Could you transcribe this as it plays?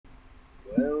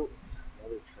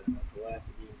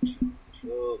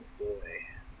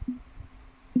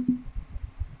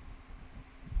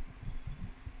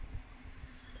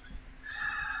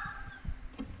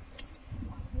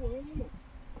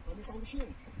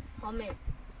Comment.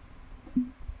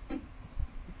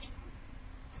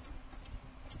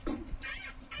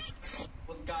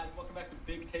 What's up, guys? Welcome back to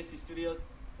Big Tasty Studios.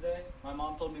 Today, my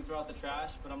mom told me to throw out the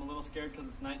trash, but I'm a little scared because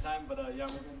it's nighttime. But yeah,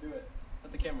 we're gonna do it.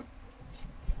 At the camera.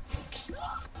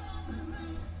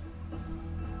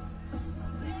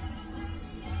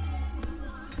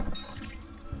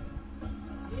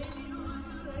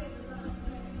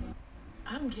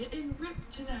 I'm getting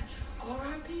ripped tonight.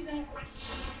 R.I.P. that.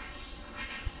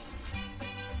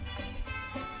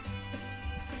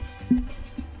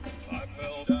 I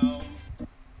fell down.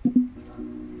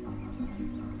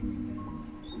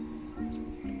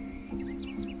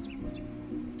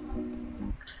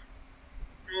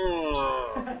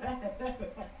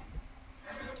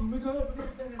 Oh my god, what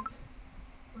is that?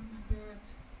 What is that?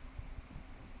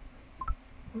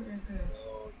 What is that?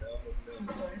 Oh no, It's a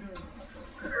spider.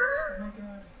 Oh my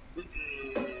god.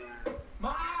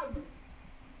 Mom!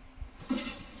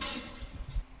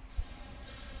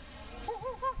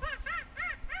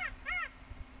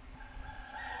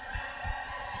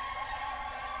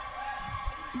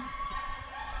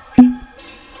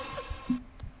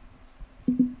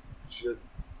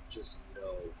 Just no.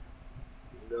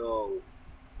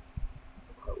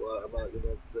 I'm not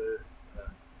gonna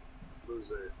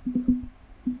lose it.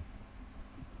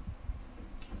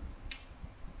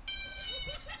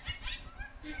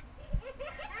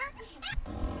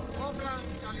 Oakland,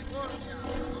 California,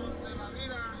 donde la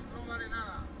vida no vale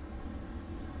nada.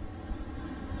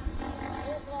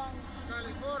 Oakland,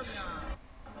 California.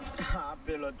 Ah,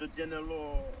 pero tú tienes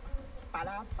lo...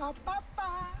 Para, pa.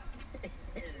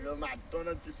 Lo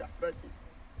McDonald's de Safraches.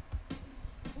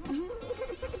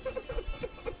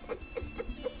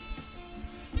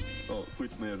 Oh,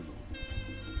 skit med er det då.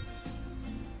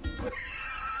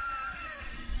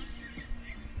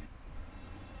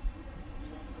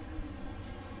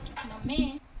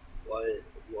 Mami. Why?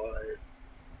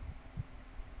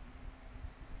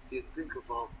 You think of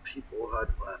all people, I'd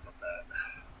laugh at that.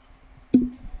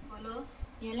 बोलो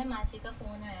ये ले मासी का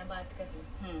phone आया बात कर लो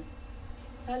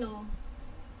hello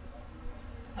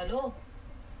hello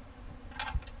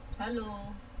hello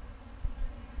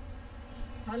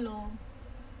hello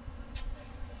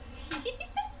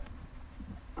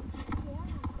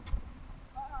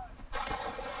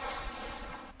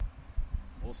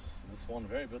Boss, this one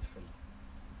very beautiful.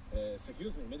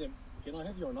 Excuse me, madam. Can I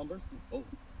have your numbers? Oh.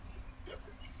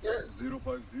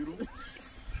 050.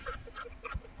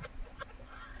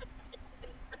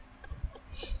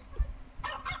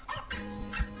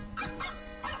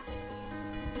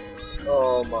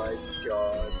 Oh my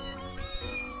god.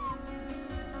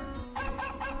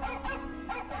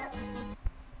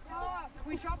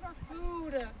 We dropped our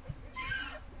food.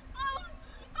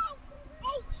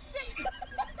 oh shit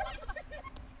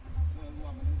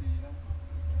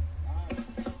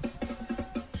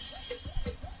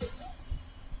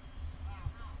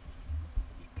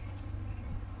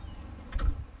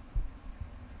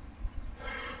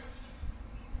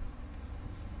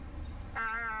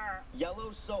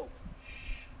Yellow soap.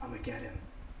 I'ma get him.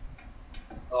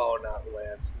 Oh, not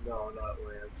Lance. No, not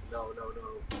Lance. No.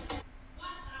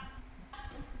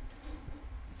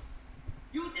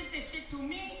 You did this shit to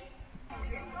me?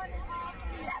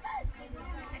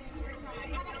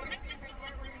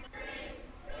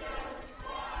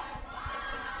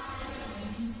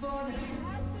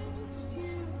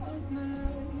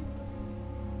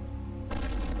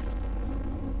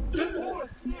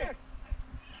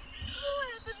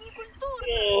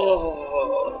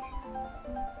 Oh.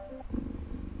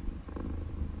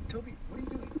 Toby, what are you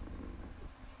doing?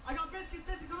 I got biscuits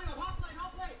coming up. Hot plate. I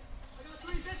got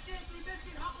three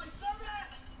biscuits, hot plate. Serve it!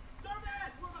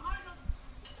 We're behind them.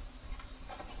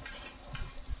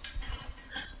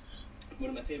 One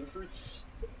of my favorite fruits.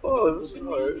 Oh, this is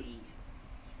hard.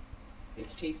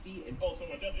 It's tasty and also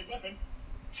a deadly weapon.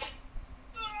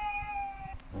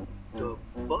 The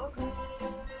fuck?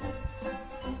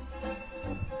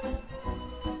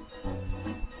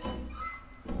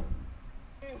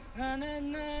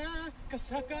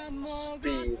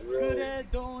 Speed, really? I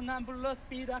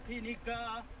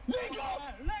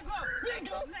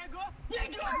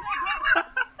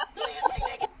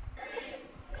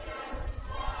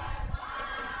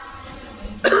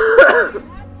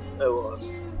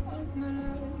lost.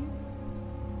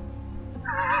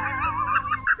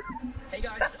 Hey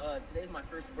guys, today's my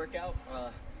first workout.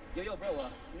 Yo, bro, can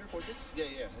you record this? Yeah.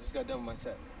 I just got done with my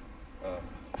set.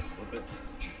 Flip it.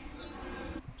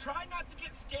 Try not to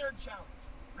get scared challenge.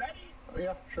 Ready? Oh,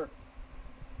 yeah, sure.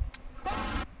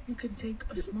 You can take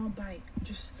a small bite.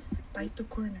 Just bite the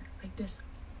corner like this.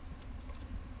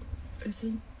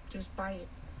 Listen, just bite it.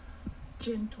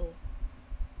 gentle.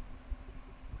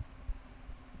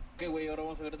 Ok, güey, ahora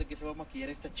vamos a ver de qué se va a maquillar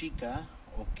esta chica.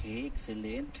 Ok,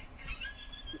 excelente.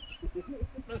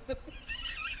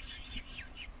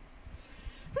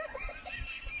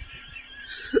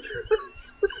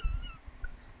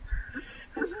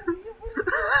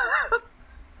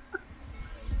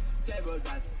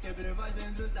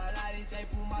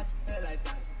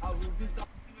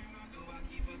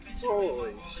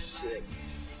 Holy shit.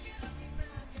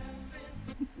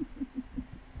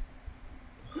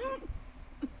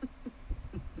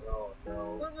 Oh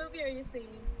no. What movie are you seeing?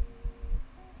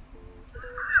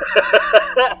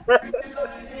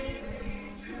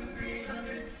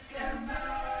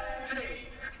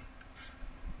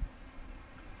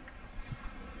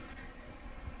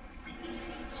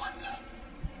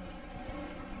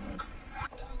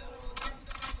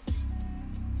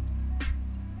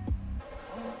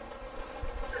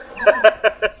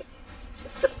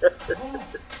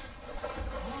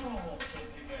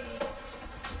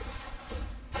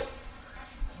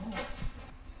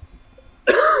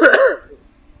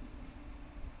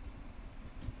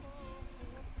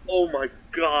 Oh my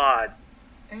god.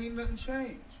 Ain't nothing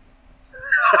changed.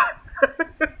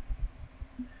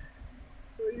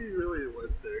 You really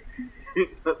went there.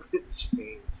 Nothing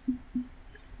changed.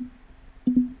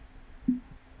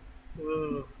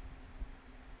 Ugh.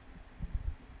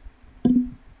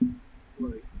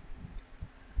 Like,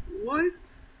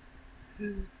 what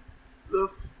the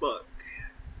fuck?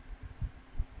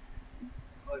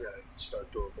 I gotta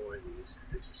start doing more of these.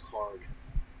 This is hard.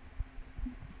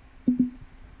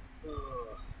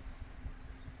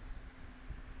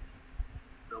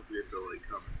 Don't forget to like,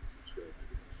 comment, and subscribe.